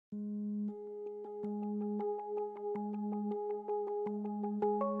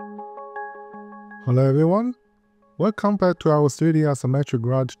Hello everyone, welcome back to our 3D Isometric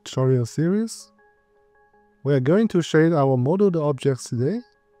garage tutorial series. We are going to shade our modeled objects today.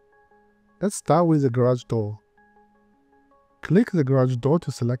 Let's start with the garage door. Click the garage door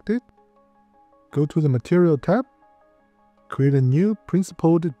to select it. Go to the Material tab. Create a new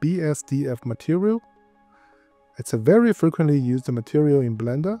Principled BSDF material. It's a very frequently used material in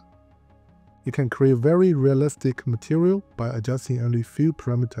Blender. You can create very realistic material by adjusting only few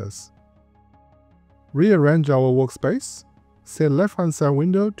parameters. Rearrange our workspace. Set left-hand side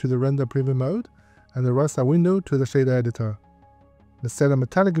window to the render preview mode and the right side window to the shader editor. Let's set a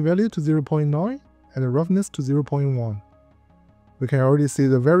metallic value to 0.9 and the roughness to 0.1. We can already see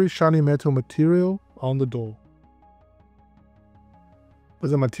the very shiny metal material on the door. But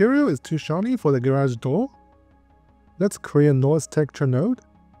the material is too shiny for the garage door. Let's create a noise texture node.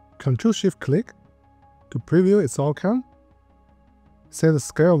 Ctrl-Shift-Click to preview its outcome. Set the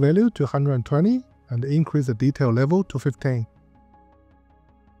scale value to 120 and increase the detail level to 15.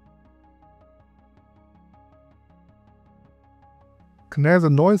 Connect the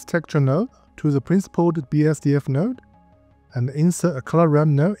noise texture node to the Principled BSDF node and insert a color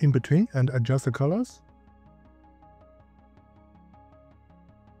ramp node in between and adjust the colors.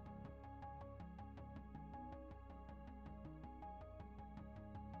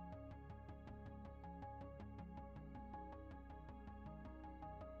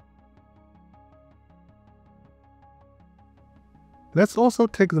 Let's also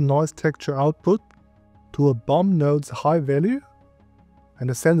take the noise texture output to a bomb node's high value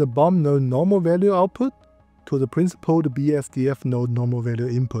and send the bomb node normal value output to the Principled BSDF node normal value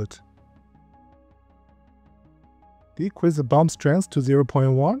input. Decrease the bomb strength to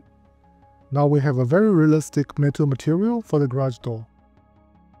 0.1. Now we have a very realistic metal material for the garage door.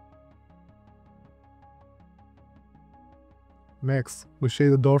 Next, we shade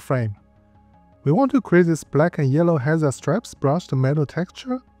the door frame. We want to create this black and yellow hazard straps brushed metal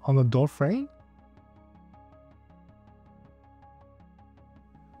texture on the door frame.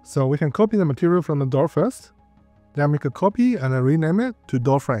 So we can copy the material from the door first, then make a copy and rename it to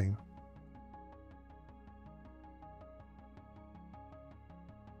door frame.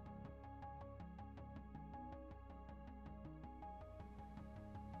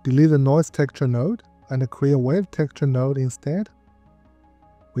 Delete the noise texture node and create a wave texture node instead.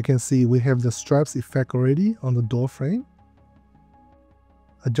 We can see we have the straps effect already on the door frame.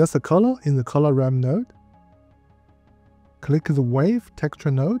 Adjust the color in the color ramp node. Click the wave texture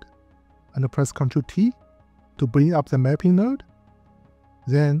node and press Ctrl-T to bring up the mapping node.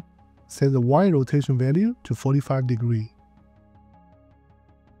 Then set the Y rotation value to 45 degrees.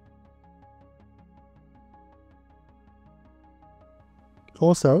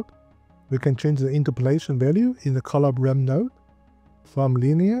 Also, we can change the interpolation value in the color ramp node from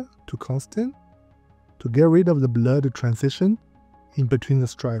linear to constant to get rid of the blurred transition in between the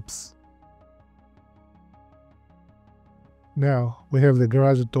stripes. Now we have the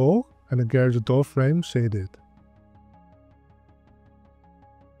garage door and the garage door frame shaded.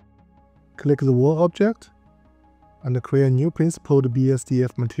 Click the wall object and create a new Principled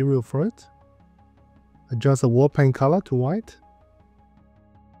BSDF material for it. Adjust the wall paint color to white.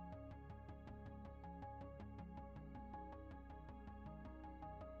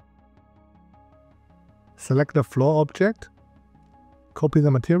 Select the floor object, copy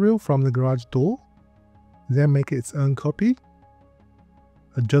the material from the garage door, then make its own copy.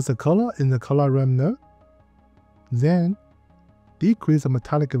 Adjust the color in the color ramp node, then decrease the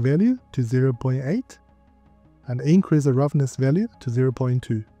metallic value to 0.8 and increase the roughness value to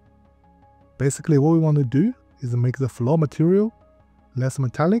 0.2. Basically what we want to do is make the floor material less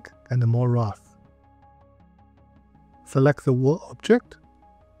metallic and more rough. Select the wall object,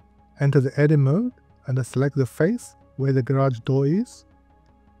 enter the edit mode, and select the face where the garage door is.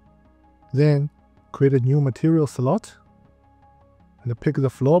 Then create a new material slot and pick the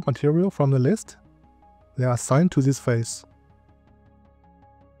floor material from the list. They are assigned to this face.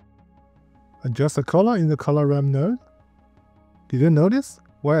 Adjust the color in the color ramp node. Did you notice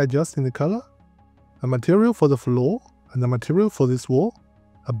while adjusting the color, the material for the floor and the material for this wall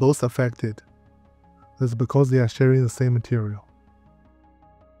are both affected? That's because they are sharing the same material.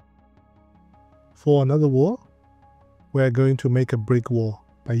 For another wall, we are going to make a brick wall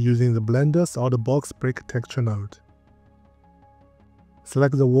by using the Blender's out-of-box brick texture node.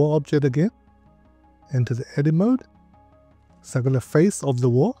 Select the wall object again, enter the edit mode, select the face of the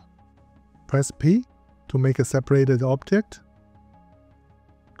wall, press P to make a separated object,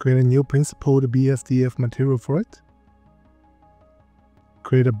 create a new Principled BSDF material for it,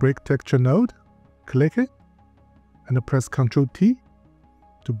 create a brick texture node, click it, and press Ctrl-T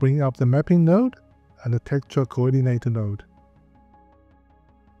to bring up the mapping node and the texture coordinator node.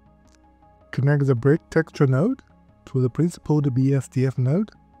 Connect the brick texture node to the principled BSDF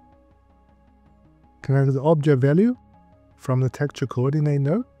node. Connect the object value from the texture coordinate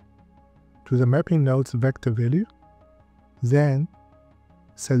node to the mapping node's vector value. Then,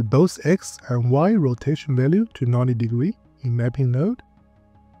 set both X and Y rotation value to 90 degrees in mapping node.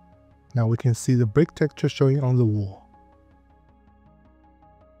 Now we can see the brick texture showing on the wall.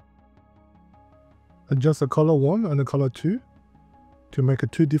 Adjust the color 1 and the color 2 to make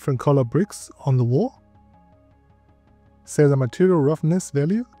two different color bricks on the wall. Set the material roughness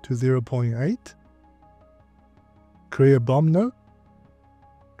value to 0.8. Create a bump node.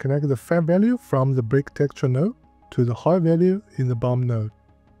 Connect the fab value from the brick texture node to the height value in the bump node.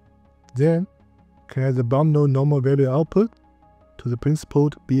 Then, connect the bump node normal value output to the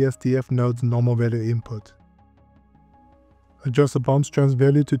principled BSDF node's normal value input. Adjust the bump strength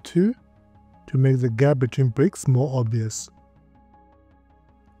value to 2 to make the gap between bricks more obvious.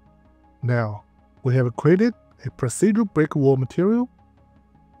 Now, we have created a procedural brick wall material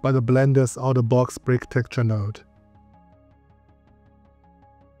by the Blender's out-of-box brick texture node.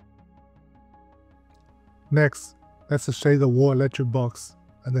 Next, let's shade the wall electric box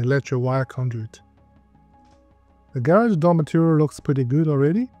and the electric wire conduit. The garage door material looks pretty good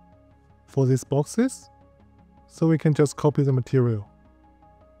already for these boxes, so we can just copy the material.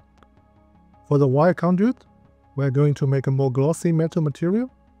 For the wire conduit, we are going to make a more glossy metal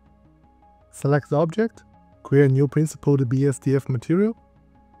material. Select the object, create a new principled BSDF material,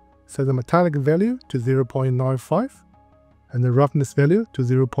 set the metallic value to 0.95 and the roughness value to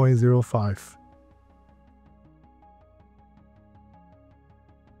 0.05.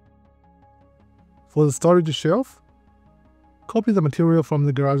 For the storage shelf, copy the material from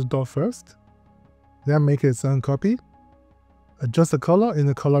the garage door first, then make its own copy. Adjust the color in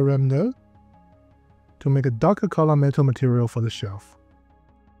the color ramp node to make a darker color metal material for the shelf.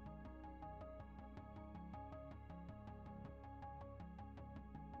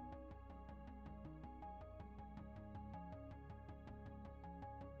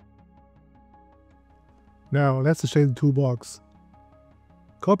 Now let's shade the toolbox.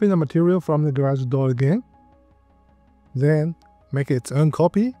 Copy the material from the garage door again, then make its own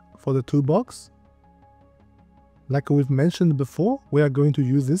copy for the toolbox. Like we've mentioned before, we are going to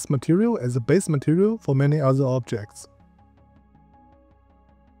use this material as a base material for many other objects.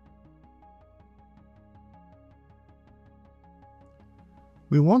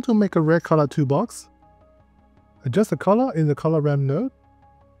 We want to make a red color toolbox. Adjust the color in the color ramp node,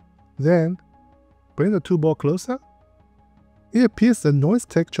 then bring the toolbox closer. It appears the noise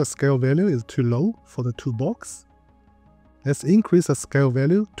texture scale value is too low for the toolbox. Let's increase the scale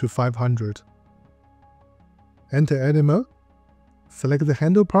value to 500. Enter edit mode. Select the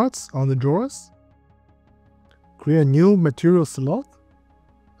handle parts on the drawers. Create a new material slot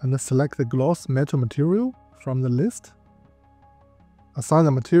and then select the gloss metal material from the list. Assign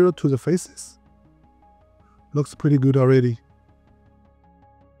the material to the faces. Looks pretty good already.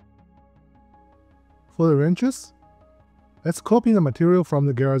 For the wrenches, let's copy the material from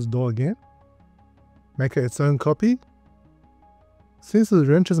the garage door again. Make its own copy. Since the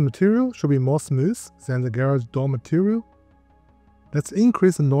wrench's material should be more smooth than the garage door material, let's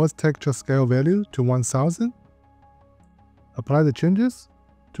increase the noise texture scale value to 1000. Apply the changes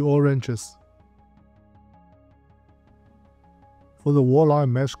to all wrenches. For the wall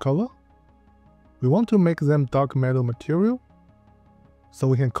line mesh color, we want to make them dark metal material, so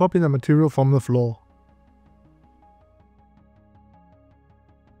we can copy the material from the floor.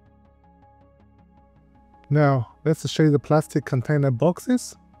 Now, let's shade the plastic container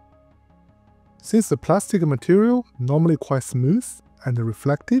boxes. Since the plastic material normally quite smooth and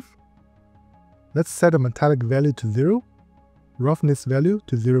reflective, let's set a metallic value to 0, roughness value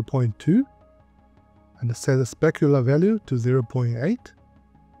to 0.2, and set the specular value to 0.8.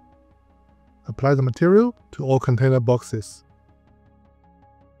 Apply the material to all container boxes.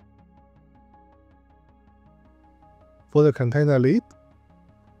 For the container lid,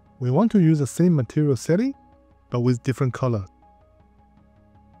 we want to use the same material setting, but with different color.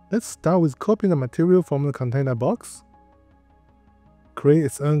 Let's start with copying the material from the container box. Create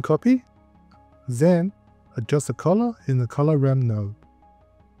its own copy, then adjust the color in the color ramp node.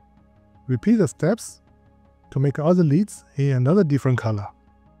 Repeat the steps to make other lids in another different color.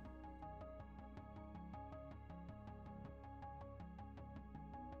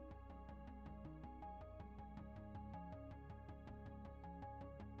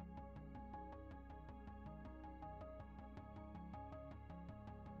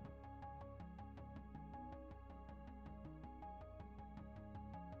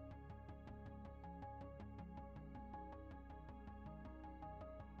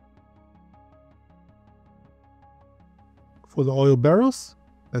 For the oil barrels,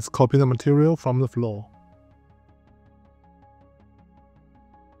 let's copy the material from the floor.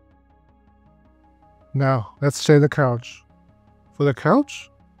 Now, let's shade the couch. For the couch,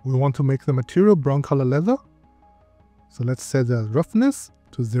 we want to make the material brown color leather. So let's set the roughness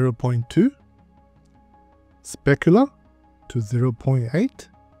to 0.2, specular to 0.8,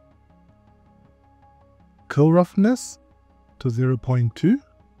 curl roughness to 0.2,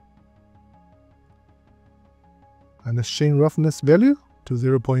 and the sheen roughness value to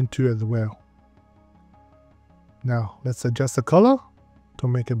 0.2 as well. Now let's adjust the color to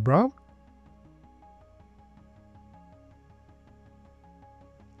make it brown.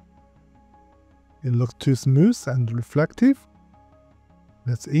 It looks too smooth and reflective.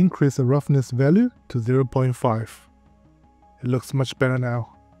 Let's increase the roughness value to 0.5. It looks much better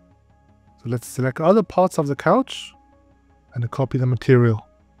now. So let's select other parts of the couch and copy the material.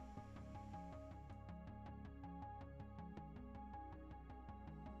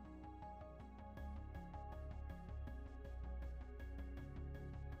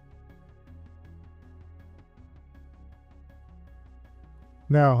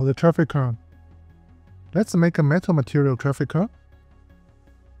 Now the traffic cone. Let's make a metal material traffic cone.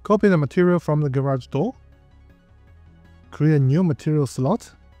 Copy the material from the garage door. Create a new material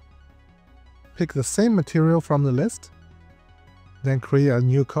slot. Pick the same material from the list. Then create a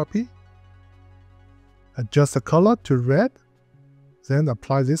new copy. Adjust the color to red. Then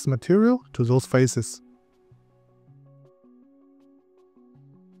apply this material to those faces.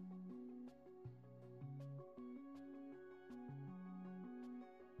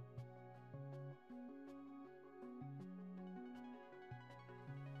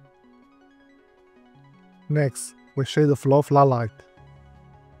 Next, we shade the floor floodlight.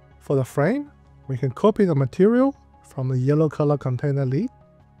 For the frame, we can copy the material from the yellow color container lid.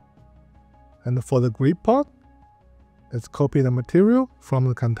 And for the grip part, let's copy the material from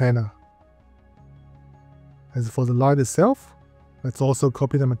the container. As for the light itself, let's also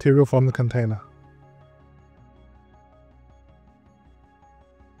copy the material from the container.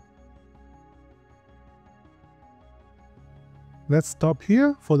 Let's stop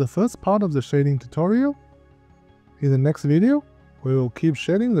here for the first part of the shading tutorial. In the next video, we will keep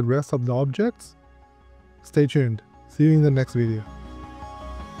shading the rest of the objects. Stay tuned. See you in the next video.